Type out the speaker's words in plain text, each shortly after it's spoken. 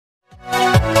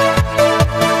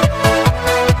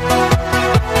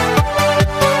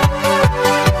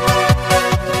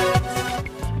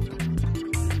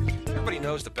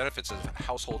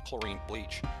chlorine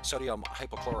bleach, sodium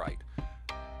hypochlorite.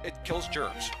 It kills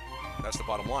germs. That's the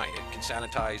bottom line. It can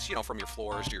sanitize, from your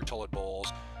floors to your toilet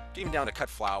bowls, even down to cut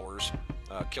flowers,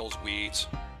 kills weeds,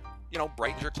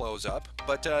 brightens your clothes up.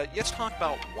 But let's talk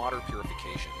about water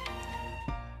purification,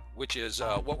 which is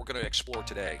what we're going to explore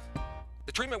today.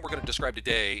 The treatment we're going to describe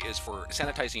today is for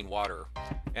sanitizing water.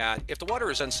 And if the water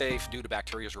is unsafe due to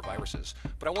bacteria or viruses,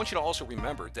 but I want you to also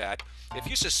remember that if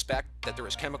you suspect that there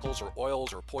is chemicals or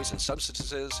oils or poison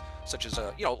substances, such as,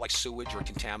 like sewage or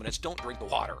contaminants, don't drink the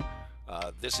water.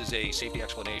 This is a safety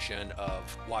explanation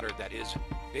of water that is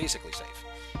basically safe.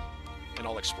 And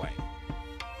I'll explain.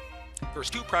 There's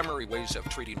two primary ways of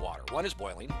treating water. One is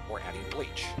boiling or adding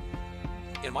bleach.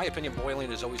 In my opinion,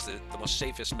 boiling is always the most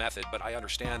safest method, but I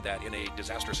understand that in a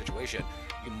disaster situation,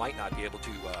 you might not be able to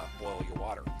boil your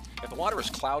water. If the water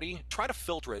is cloudy, try to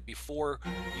filter it before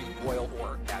you boil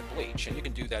or add bleach. And you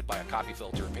can do that by a coffee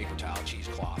filter, paper towel,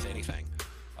 cheesecloth, anything,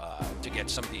 to get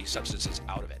some of these substances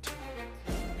out of it.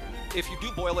 If you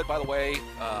do boil it, by the way,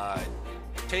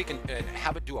 take and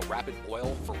have it do a rapid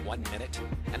boil for 1 minute,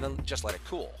 and then just let it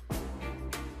cool.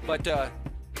 But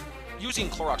using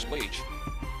Clorox bleach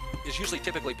is usually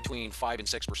typically between 5 and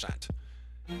 6%.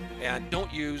 And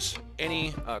don't use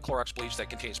any Clorox bleach that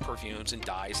contains perfumes and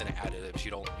dyes and additives.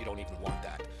 You don't even want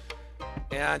that.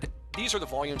 And these are the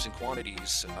volumes and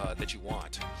quantities that you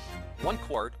want. 1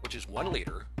 quart, which is 1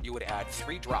 liter, you would add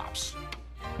 3 drops.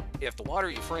 If the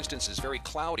water, for instance, is very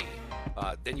cloudy,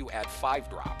 then you add 5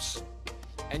 drops.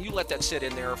 And you let that sit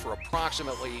in there for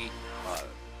approximately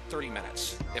 30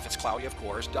 minutes. If it's cloudy, of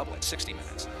course, double it, 60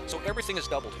 minutes. So everything is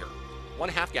doubled here.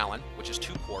 1/2 gallon, which is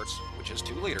 2 quarts, which is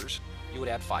 2 liters, you would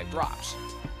add 5 drops.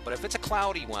 But if it's a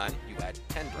cloudy one, you add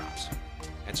 10 drops.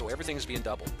 And so everything is being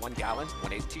doubled. 1 gallon,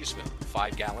 1/8 teaspoon.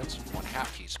 5 gallons,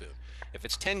 1/2 teaspoon. If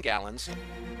it's 10 gallons,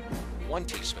 1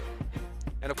 teaspoon.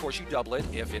 And of course, you double it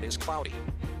if it is cloudy.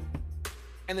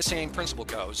 And the same principle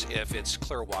goes if it's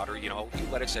clear water, you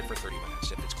let it sit for 30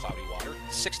 minutes. If it's cloudy water,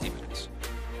 60 minutes.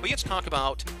 But let's talk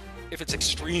about if it's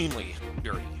extremely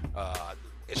dirty.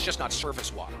 It's just not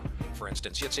surface water. For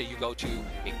instance, let's say you go to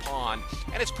a pond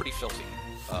and it's pretty filthy.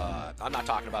 I'm not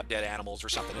talking about dead animals or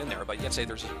something in there, but let's say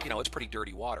there's, it's pretty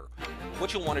dirty water.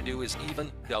 What you'll want to do is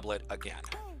even double it again.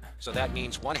 So that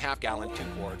means 1/2 gallon, 2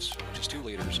 quarts, which is 2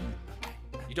 liters.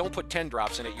 You don't put 10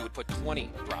 drops in it, you would put 20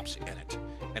 drops in it.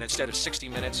 And instead of 60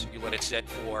 minutes, you let it sit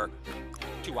for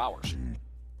 2 hours.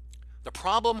 The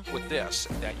problem with this,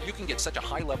 that you can get such a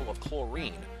high level of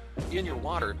chlorine in your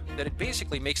water that it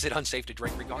basically makes it unsafe to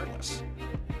drink regardless.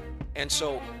 And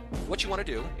so what you want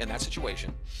to do in that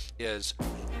situation is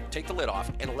take the lid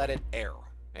off and let it air.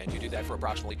 And you do that for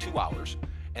approximately 2 hours.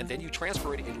 And then you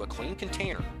transfer it into a clean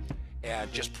container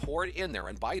and just pour it in there.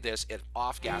 And by this, it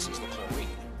off-gases the chlorine.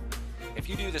 If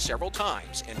you do this several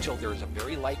times until there's a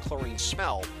very light chlorine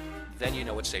smell, then you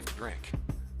know it's safe to drink.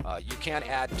 You can't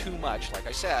add too much, like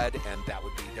I said, and that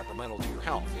would be detrimental to your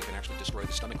health. It can actually destroy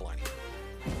the stomach lining.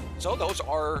 So those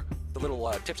are the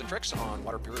little tips and tricks on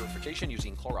water purification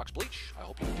using Clorox bleach. I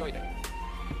hope you enjoyed it.